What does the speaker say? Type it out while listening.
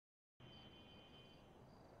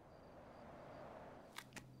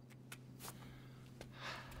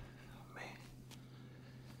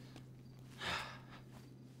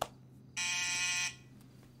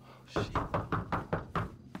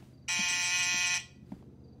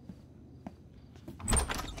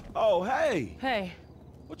Oh, hey. Hey.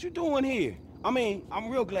 What you doing here? I mean, I'm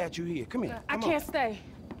real glad you're here. Come here. I can't stay.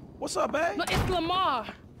 What's up, babe? No, it's Lamar.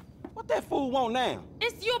 What that fool want now?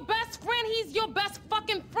 It's your best friend. He's your best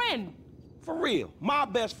fucking friend. For real. My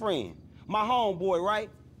best friend. My homeboy,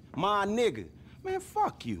 right? My nigga. Man,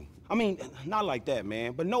 fuck you. I mean, not like that,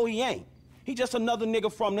 man. But no, he ain't. He just another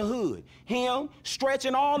nigga from the hood. Him,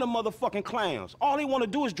 stretching all the motherfucking clowns. All he wanna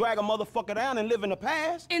do is drag a motherfucker down and live in the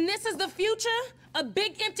past. And this is the future? A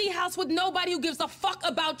big empty house with nobody who gives a fuck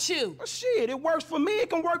about you. Well, shit, it works for me, it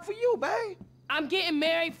can work for you, babe. I'm getting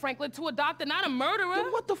married, Franklin, to a doctor, not a murderer.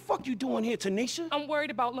 Then what the fuck you doing here, Tanisha? I'm worried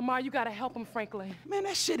about Lamar. You gotta help him, Franklin. Man,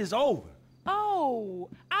 that shit is over. Oh,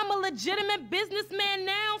 I'm a legitimate businessman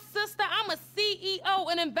now, sister. I'm a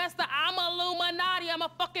CEO, an investor. I'm a Illuminati. I'm a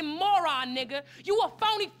fucking moron, nigga. You a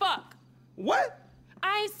phony fuck. What?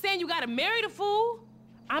 I ain't saying you gotta marry the fool.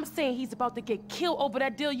 I'm saying he's about to get killed over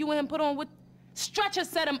that deal you and him put on with... Stretcher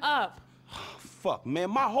set him up. Fuck, man.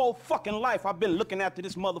 My whole fucking life I've been looking after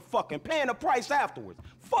this motherfucker and paying the price afterwards.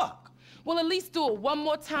 Fuck. Well, at least do it one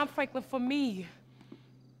more time, Franklin, for me.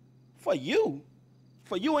 For you?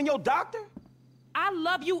 For you and your doctor? I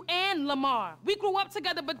love you and Lamar. We grew up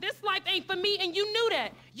together, but this life ain't for me, and you knew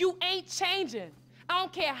that. You ain't changing. I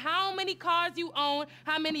don't care how many cars you own,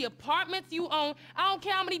 how many apartments you own. I don't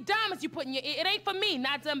care how many diamonds you put in your ear. It ain't for me,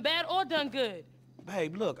 not done bad or done good.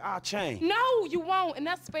 Babe, look, I'll change. No, you won't, and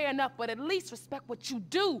that's fair enough, but at least respect what you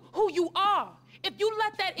do, who you are. If you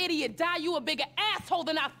let that idiot die, you a bigger asshole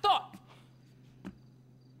than I thought.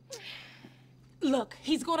 Look,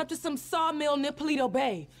 he's going up to some sawmill near Paleto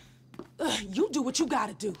Bay. You do what you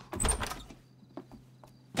gotta do.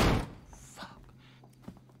 Fuck.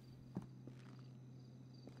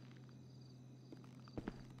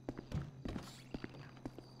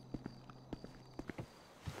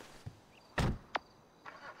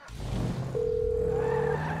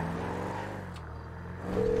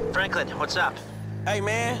 Franklin, what's up? Hey,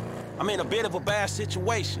 man, I'm in a bit of a bad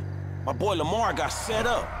situation. My boy Lamar got set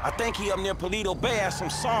up. I think he up near Paleto Bay at some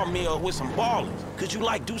sawmill with some ballers. Could you,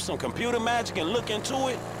 like, do some computer magic and look into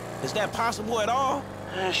it? Is that possible at all?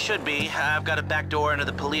 Should be. I've got a back door into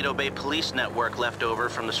the Paleto Bay police network left over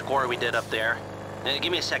from the score we did up there.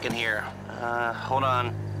 Give me a second here. Hold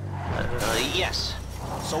on. Yes.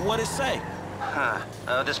 So what'd it say?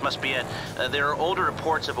 Huh. This must be it. There are older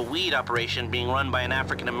reports of a weed operation being run by an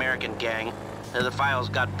African-American gang. The files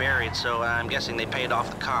got buried, so I'm guessing they paid off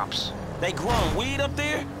the cops. They growing weed up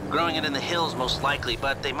there? Growing it in the hills, most likely,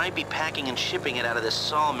 but they might be packing and shipping it out of this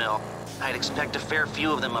sawmill. I'd expect a fair few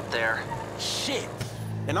of them up there. Shit.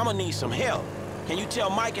 Then I'm gonna need some help. Can you tell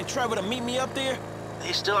Mike and Trevor to meet me up there?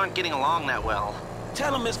 They still aren't getting along that well.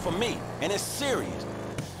 Tell them it's for me, and it's serious.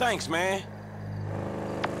 Thanks, man.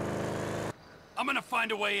 I'm gonna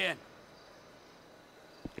find a way in.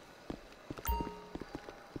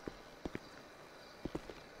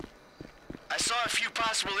 I saw a few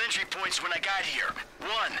possible entry points when I got here.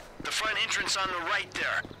 One, the front entrance on the right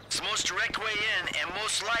there. It's the most direct way in and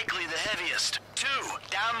most likely the heaviest. Two,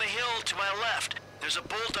 down the hill to my left. There's a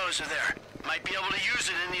bulldozer there. Might be able to use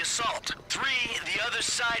it in the assault. Three, the other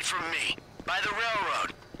side from me, by the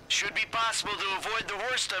railroad. Should be possible to avoid the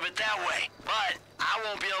worst of it that way, but I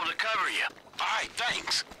won't be able to cover you. All right,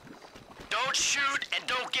 thanks. Don't shoot and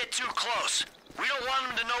don't get too close. We don't want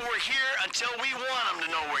them to know we're here until we want them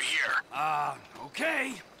to know we're here.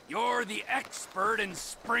 Okay. You're the expert in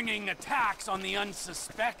springing attacks on the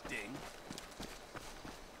unsuspecting.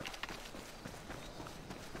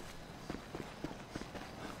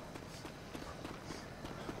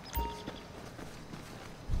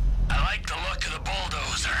 I like the look of the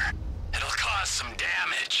bulldozer. It'll cause some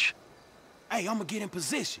damage. Hey, I'm gonna get in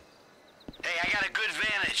position. Hey, I got a good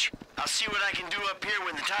vantage. I'll see what I can do up here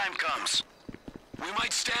when the time comes. We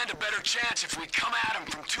might stand a better chance if we come at him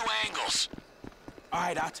from two angles. All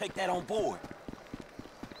right, I'll take that on board.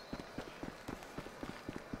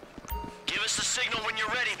 Give us the signal when you're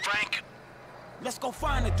ready, Frank. Let's go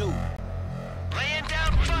find the dude. Laying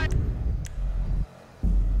down fire.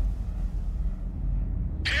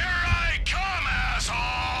 Here I come,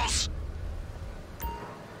 assholes!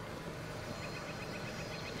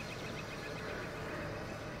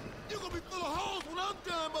 You're gonna be full of holes when I'm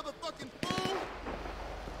done, motherfucking fool!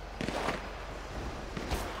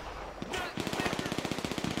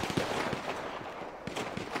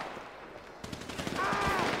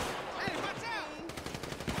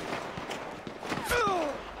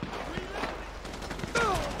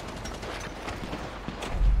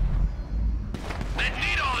 They'd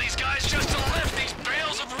need all these guys just to lift these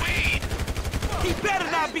bales of weed! He better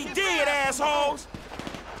not be dead, assholes!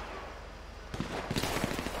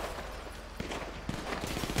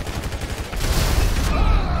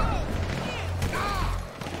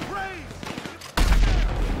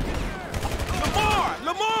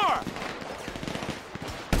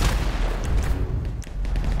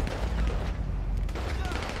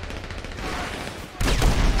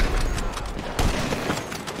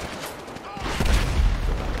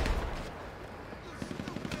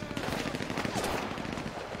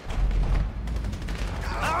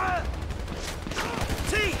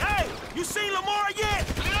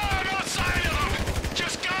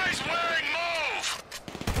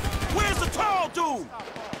 dude!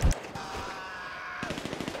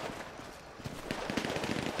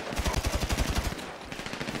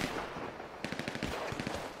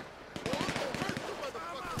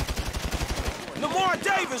 Lamar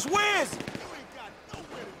Davis, where is he?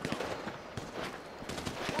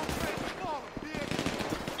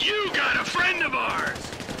 You got a friend of ours!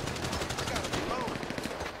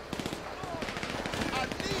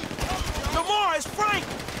 Lamar, it's Frank!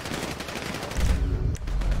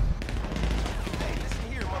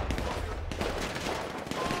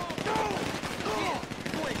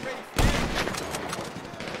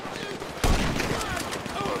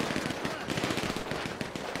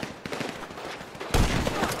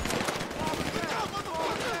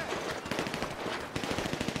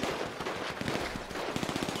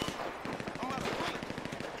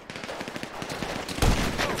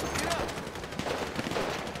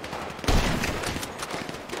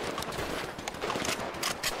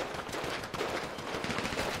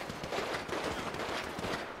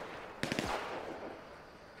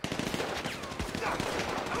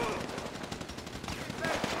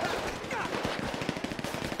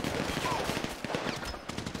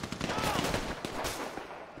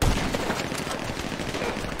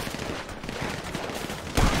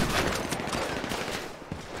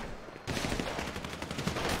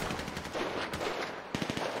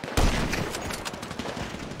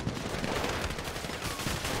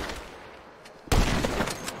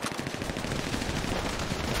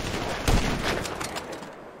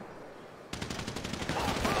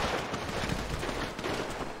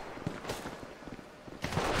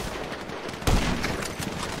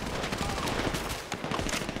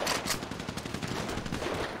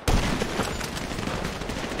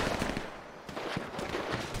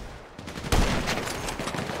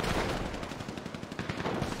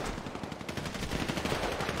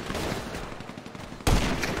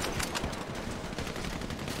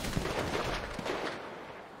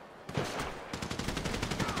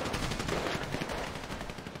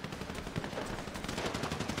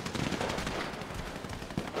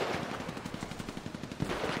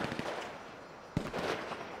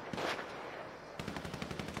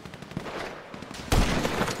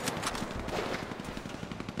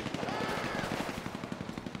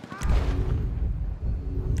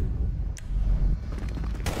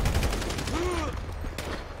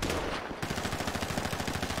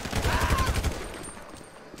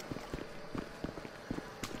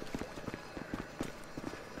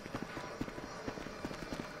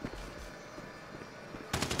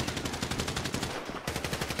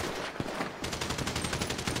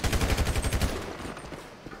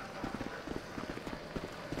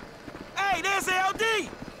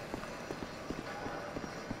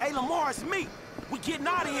 Hey, Lamar, it's me. We getting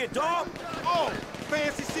out of here, dog. Oh,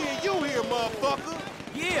 fancy seeing you here, motherfucker.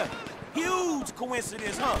 Yeah, huge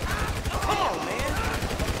coincidence, huh? Come on, man.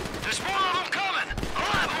 There's more of them coming. A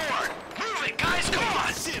lot more. Move it, guys. Come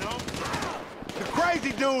on. Shit, the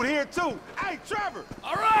crazy dude here, too. Hey, Trevor.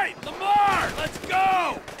 All right, Lamar, let's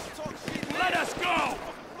go. Let us go.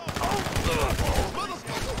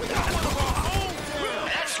 Motherfucker, we got one of our own here.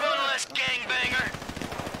 That's one less gangbanger.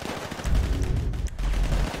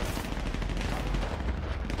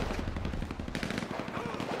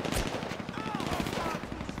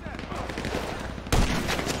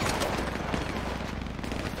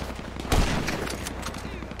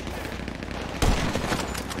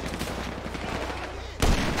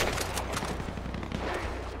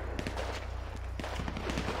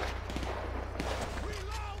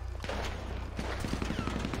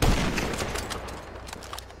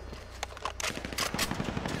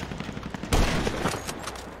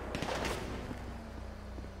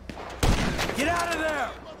 Get out of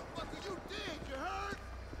there! Motherfucker, you dead, you heard?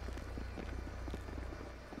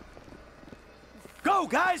 Go,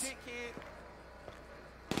 guys!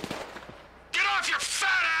 Get off your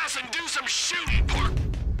fat ass and do some shooting, pork.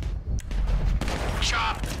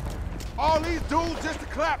 Chop. All these dudes just to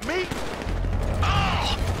clap me?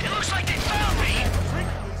 Oh, it looks like they found me. Drink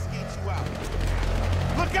police get you out.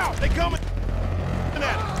 Look out, they coming at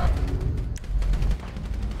us.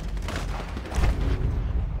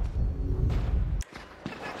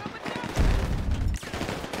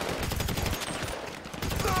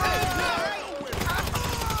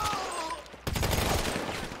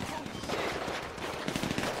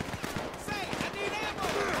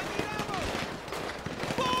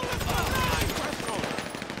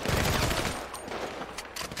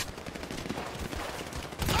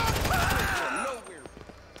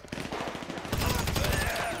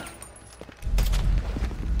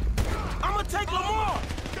 Take Lamar!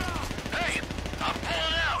 Hey, I'm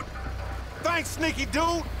pulling out. Thanks, sneaky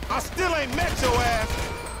dude. I still ain't met your ass.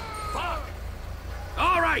 Fuck!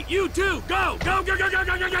 All right, you two, go! Go, go, go, go,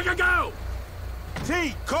 go, go, go, go, go!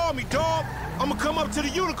 T, call me, dog. I'ma come up to the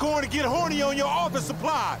Unicorn and get horny on your office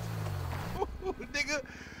supplies. Nigga,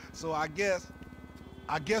 so I guess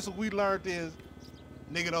what we learned is,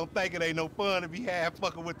 nigga don't think it ain't no fun to be half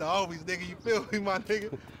fucking with the homies, nigga. You feel me, my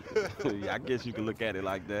nigga? Yeah, I guess you can look at it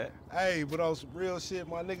like that. Hey, but on some real shit,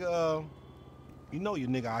 my nigga, you know your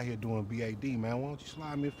nigga out here doing BAD, man. Why don't you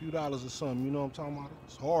slide me a few dollars or something, you know what I'm talking about?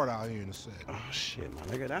 It's hard out here in the set. Oh, shit, my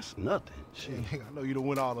nigga, that's nothing. Shit. Yeah, nigga, I know you done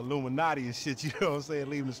went all Illuminati and shit, you know what I'm saying,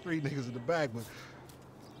 leaving the street niggas in the back, but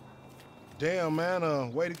damn,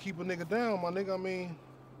 man, way to keep a nigga down, my nigga. I mean,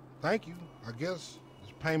 thank you, I guess.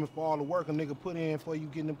 It's payment for all the work a nigga put in for you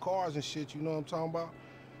getting them cars and shit, you know what I'm talking about?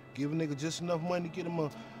 Give a nigga just enough money to get him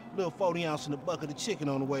a little 40 ounce in the bucket of chicken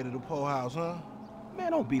on the way to the poorhouse, huh?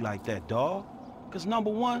 Man, don't be like that, dawg. Cause number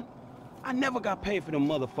one, I never got paid for them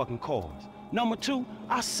motherfucking cars. Number two,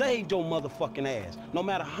 I saved your motherfucking ass. No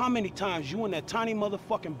matter how many times you and that tiny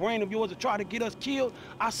motherfucking brain of yours have tried to get us killed,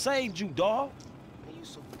 I saved you, dawg. You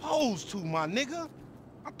supposed to, my nigga.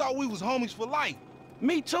 I thought we was homies for life.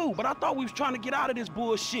 Me too, but I thought we was trying to get out of this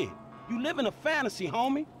bullshit. You live in a fantasy,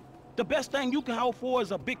 homie. The best thing you can hope for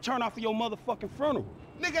is a big turnout for your motherfucking funeral.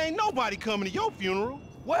 Nigga, ain't nobody coming to your funeral.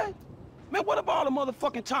 What? Man, what about all the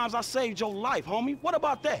motherfucking times I saved your life, homie? What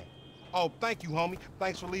about that? Oh, thank you, homie.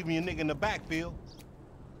 Thanks for leaving your nigga in the backfield.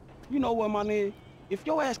 You know what, my nigga? If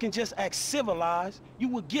your ass can just act civilized, you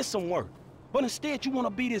would get some work. But instead, you want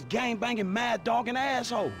to be this gang-banging, mad-dogging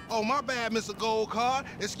asshole. Oh, my bad, Mr. Gold Card.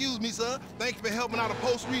 Excuse me, sir. Thank you for helping out a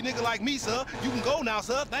post-street nigga like me, sir. You can go now,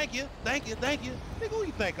 sir. Thank you. Thank you. Thank you. Nigga, who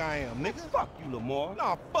you think I am, nigga? Fuck you, Lamar.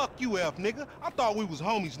 Nah, fuck you, F, nigga. I thought we was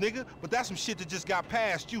homies, nigga. But that's some shit that just got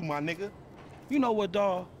past you, my nigga. You know what,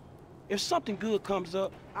 dawg? If something good comes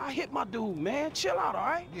up, I hit my dude, man. Chill out, all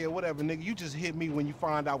right? Yeah, whatever, nigga. You just hit me when you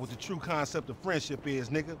find out what the true concept of friendship is,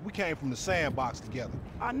 nigga. We came from the sandbox together.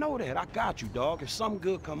 I know that. I got you, dawg. If something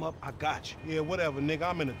good come up, I got you. Yeah, whatever, nigga.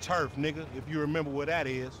 I'm in the turf, nigga, if you remember where that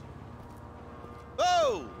is.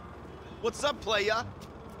 Oh! What's up, playa?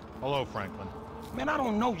 Hello, Franklin. Man, I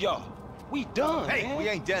don't know y'all. We done, Hey, man. we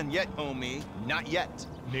ain't done yet, homie. Not yet.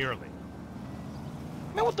 Nearly.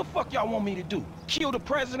 Man, what the fuck y'all want me to do? Kill the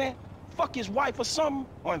president? Fuck his wife or something?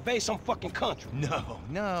 Or invade some fucking country?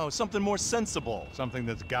 No, something more sensible. Something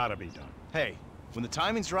that's gotta be done. Hey, when the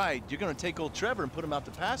timing's right, you're gonna take old Trevor and put him out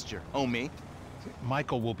to pasture, homie.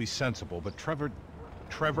 Michael will be sensible, but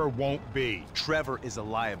Trevor won't be. Trevor is a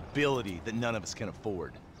liability that none of us can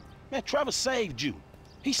afford. Man, Trevor saved you.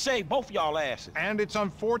 He saved both y'all asses. And it's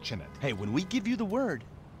unfortunate. Hey, when we give you the word,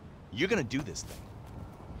 you're gonna do this thing.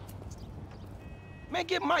 Man,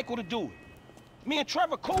 get Michael to do it. Me and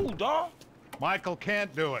Trevor cool, dawg. Michael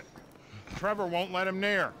can't do it. Trevor won't let him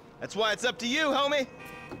near. That's why it's up to you, homie.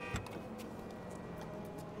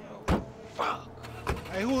 Fuck.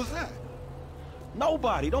 Hey, who was that?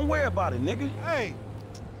 Nobody. Don't worry about it, nigga. Hey.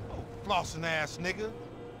 Oh, flossing ass nigga.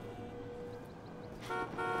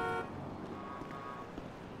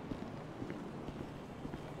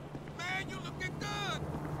 Man, you looking good.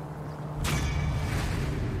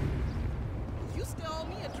 You still owe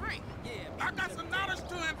me a drink. Yeah. I got some knowledge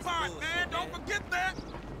to impart, man. Don't forget that.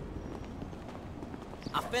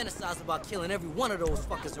 I fantasize about killing every one of those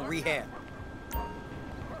fuckers in rehab.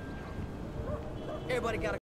 Everybody got a